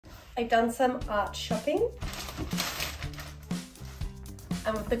I've done some art shopping.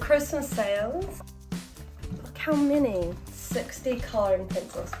 And with the Christmas sales, look how many, 60 colouring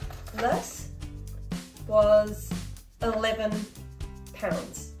pencils. This was £11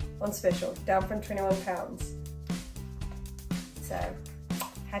 on special, down from £21. So,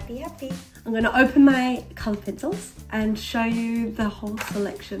 happy. I'm going to open my colour pencils and show you the whole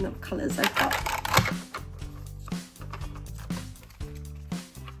selection of colours I've got.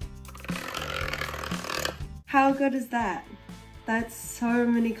 How good is that? That's so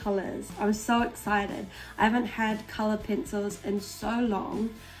many colours. I'm so excited. I haven't had colour pencils in so long,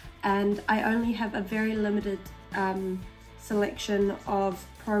 and I only have a very limited selection of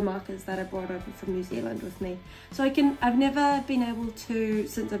pro markers that I brought over from New Zealand with me. So I've never been able to,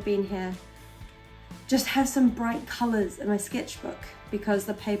 since I've been here, just have some bright colours in my sketchbook, because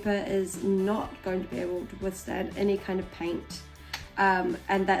the paper is not going to be able to withstand any kind of paint,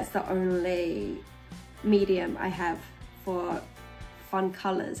 and that's the only medium I have for fun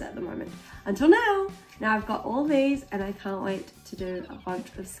colours at the moment. Until now. Now I've got all these and I can't wait to do a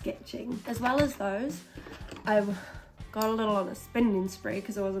bunch of sketching. As well as those, I've got a little on a spending spree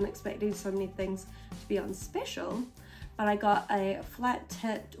because I wasn't expecting so many things to be on special. But I got a flat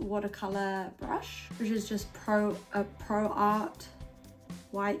tipped watercolor brush, which is just Pro Art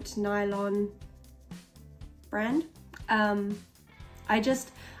white nylon brand. I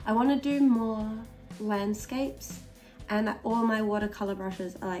want to do more landscapes, and all my watercolor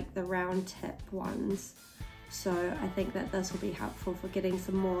brushes are like the round tip ones, so I think that this will be helpful for getting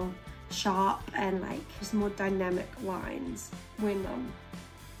some more sharp and like just more dynamic lines when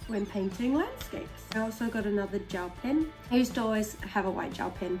painting landscapes. I also got another gel pen. I used to always have a white gel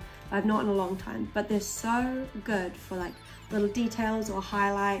pen, but I've not in a long time, but they're so good for like little details or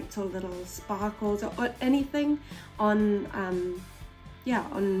highlights or little sparkles or anything on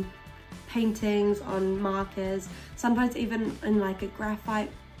on paintings, on markers, sometimes even in like a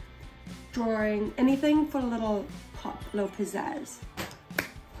graphite drawing, anything for a little pop, little pizzazz.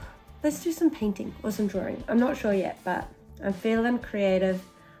 Let's do some painting or some drawing. I'm not sure yet, but I'm feeling creative.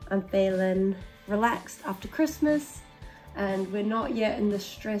 I'm feeling relaxed after Christmas, and we're not yet in the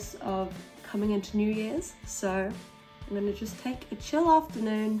stress of coming into New Year's, so I'm gonna just take a chill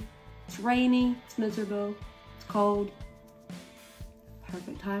afternoon. It's rainy, it's miserable, it's cold.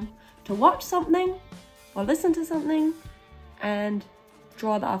 Perfect time to watch something or listen to something and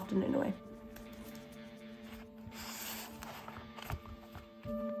draw the afternoon away.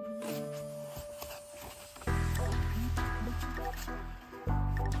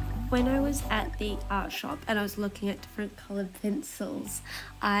 When I was at the art shop and I was looking at different coloured pencils,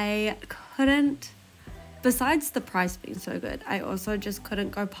 I couldn't, besides the price being so good, I also just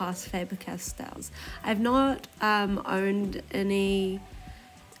couldn't go past Faber-Castells. I've not owned any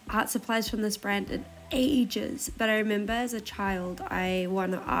art supplies from this brand in ages, but I remember as a child I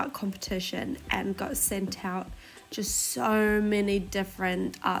won an art competition and got sent out just so many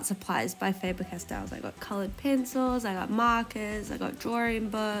different art supplies by Faber-Castells. I got coloured pencils, I got markers, I got drawing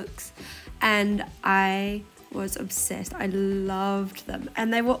books, and I was obsessed. I loved them,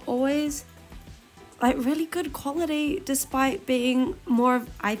 and they were always like really good quality despite being more of,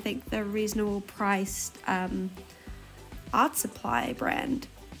 I think, the reasonable priced art supply brand.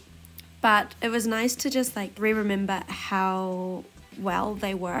 But it was nice to just like remember how well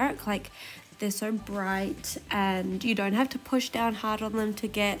they work. Like, they're so bright and you don't have to push down hard on them to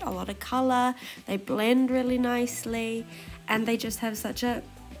get a lot of color. They blend really nicely and they just have such a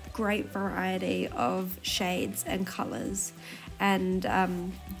great variety of shades and colors. And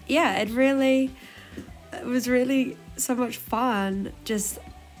yeah, it was really so much fun just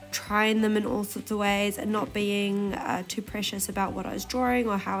trying them in all sorts of ways and not being too precious about what I was drawing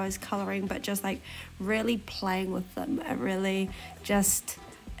or how I was coloring, but just like really playing with them and really just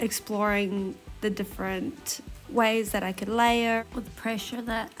exploring the different ways that I could layer, or the pressure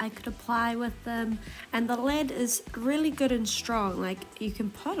that I could apply with them. And the lead is really good and strong. Like, you can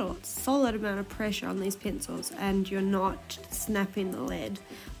put a solid amount of pressure on these pencils and you're not snapping the lead,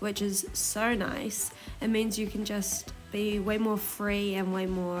 which is so nice. It means you can just be way more free and way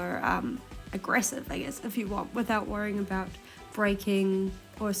more aggressive, I guess, if you want, without worrying about breaking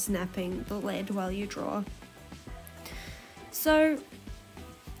or snapping the lead while you draw. So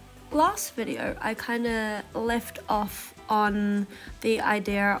last video I kind of left off on the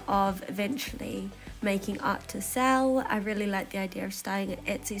idea of eventually making art to sell. I really like the idea of starting an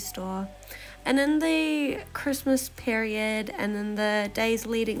Etsy store. And in the Christmas period and in the days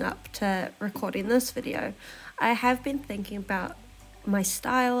leading up to recording this video, I have been thinking about my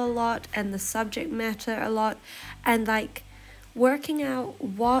style a lot and the subject matter a lot, and like working out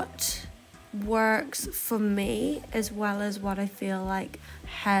what works for me as well as what I feel like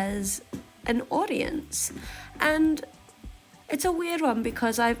has an audience. And it's a weird one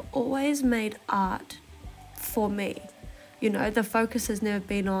because I've always made art for me. You know, the focus has never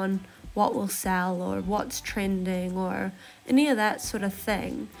been on what will sell or what's trending or any of that sort of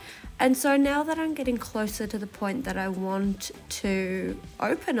thing. And so now that I'm getting closer to the point that I want to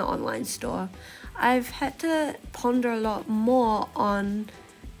open an online store, I've had to ponder a lot more on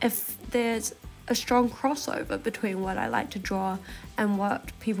if there's a strong crossover between what I like to draw and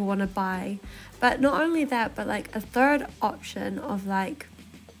what people want to buy. But not only that, but like a third option of like,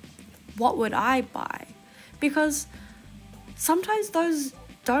 what would I buy? Because sometimes those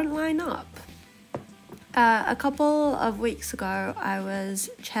don't line up. A couple of weeks ago, I was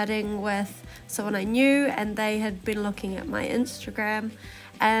chatting with someone I knew, and they had been looking at my Instagram,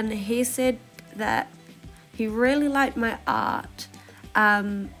 and he said that he really liked my art,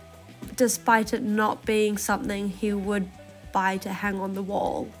 despite it not being something he would buy to hang on the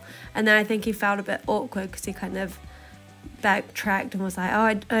wall. And then I think he felt a bit awkward because he kind of backtracked and was like,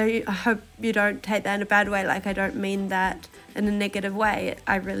 oh, I hope you don't take that in a bad way, like I don't mean that in a negative way,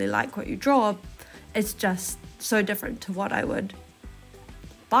 I really like what you draw, it's just so different to what I would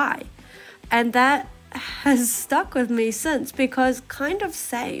buy. And that has stuck with me since, because kind of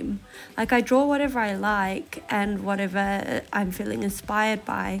same, like I draw whatever I like and whatever I'm feeling inspired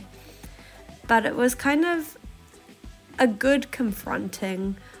by, but it was kind of a good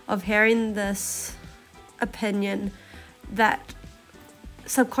confronting of hearing this opinion that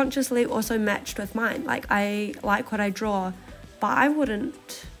subconsciously also matched with mine. Like I like what I draw, but I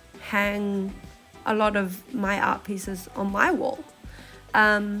wouldn't hang a lot of my art pieces on my wall.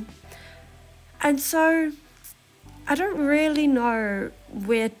 And so I don't really know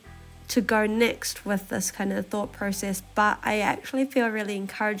where to go next with this kind of thought process, but I actually feel really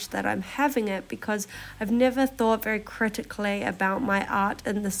encouraged that I'm having it, because I've never thought very critically about my art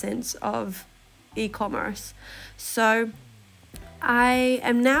in the sense of e-commerce. So I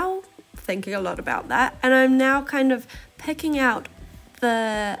am now thinking a lot about that, and I'm now kind of picking out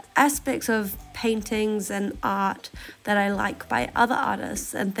the aspects of paintings and art that I like by other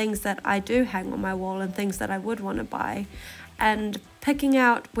artists, and things that I do hang on my wall and things that I would want to buy, and picking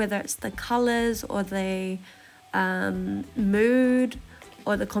out whether it's the colors or the mood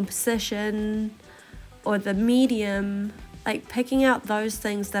or the composition or the medium, like picking out those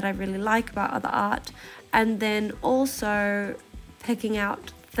things that I really like about other art, and then also picking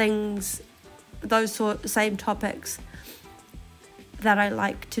out things, those same topics that I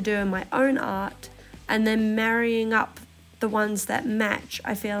like to do in my own art, and then marrying up the ones that match,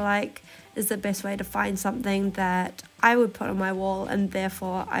 I feel like is the best way to find something that I would put on my wall, and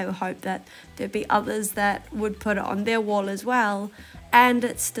therefore I hope that there'd be others that would put it on their wall as well, and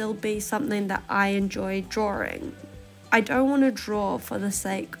it still be something that I enjoy drawing. I don't want to draw for the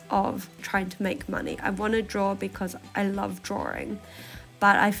sake of trying to make money. I want to draw because I love drawing.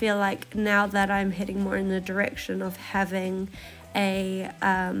 But I feel like now that I'm heading more in the direction of having a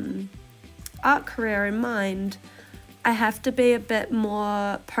art career in mind, I have to be a bit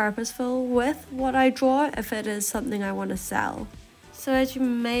more purposeful with what I draw if it is something I want to sell. So as you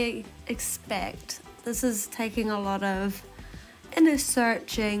may expect, this is taking a lot of inner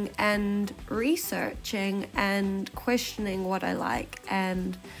searching and researching and questioning what I like,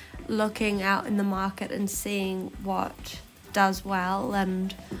 and looking out in the market and seeing what does well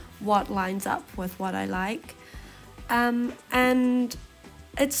and what lines up with what I like. And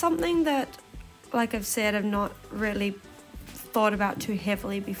it's something that, like I've said, I've not really thought about too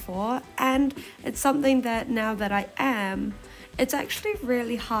heavily before, and it's something that now that I am, it's actually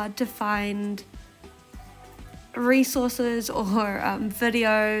really hard to find resources or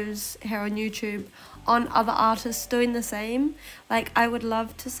videos here on YouTube on other artists doing the same. Like I would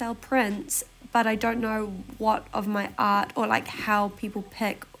love to sell prints, but I don't know what of my art, or like how people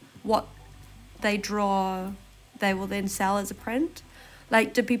pick what they draw they will then sell as a print.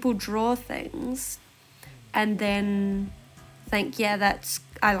 Like, do people draw things and then think, yeah,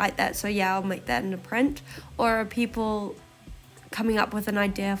 I like that, so yeah, I'll make that in a print? Or are people coming up with an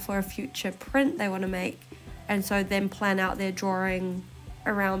idea for a future print they want to make, and so then plan out their drawing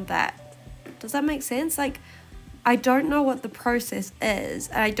around that? Does that make sense? Like, I don't know what the process is,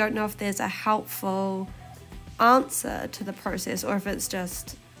 and I don't know if there's a helpful answer to the process, or if it's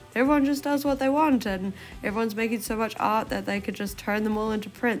just everyone just does what they want and everyone's making so much art that they could just turn them all into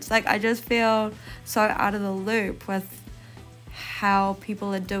prints. Like, I just feel so out of the loop with how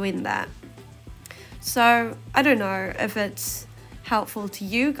people are doing that. So I don't know if it's helpful to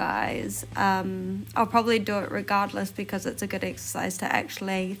you guys. I'll probably do it regardless because it's a good exercise to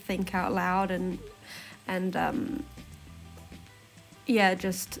actually think out loud and yeah,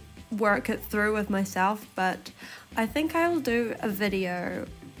 just work it through with myself. But I think I'll do a video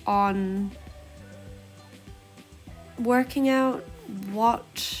on working out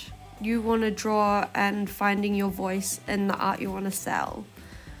what you want to draw and finding your voice in the art you want to sell.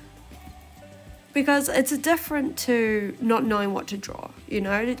 Because it's different to not knowing what to draw, you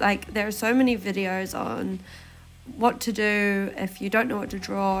know? Like, there are so many videos on what to do if you don't know what to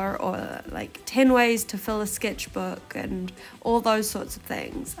draw, or like 10 ways to fill a sketchbook and all those sorts of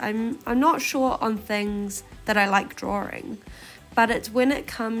things. I'm not sure on things that I like drawing, but it's when it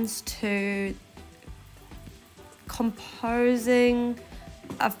comes to composing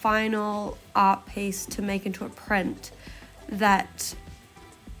a final art piece to make into a print that,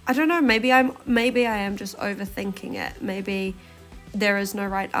 I don't know, maybe I am just overthinking it. Maybe there is no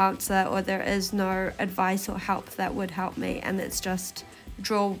right answer, or there is no advice or help that would help me, and it's just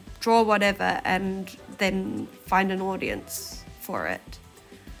draw whatever and then find an audience for it.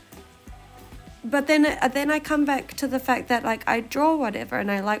 But then I come back to the fact that, like, I draw whatever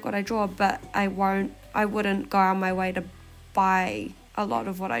and I like what I draw, but I wouldn't go on my way to buy a lot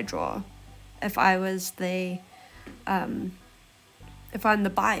of what I draw if I was the if I'm the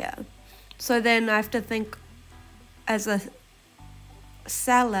buyer. So then I have to think, as a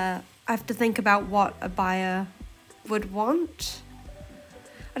seller, I have to think about what a buyer would want.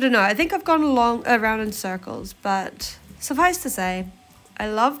 I don't know, I think I've gone around in circles, but suffice to say, I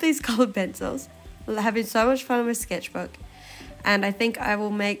love these colored pencils. I'm having so much fun with my sketchbook, and I think I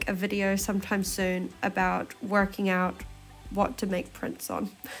will make a video sometime soon about working out what to make prints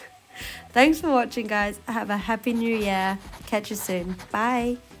on. Thanks for watching, guys. Have a happy new year. Catch you soon.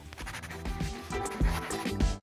 Bye.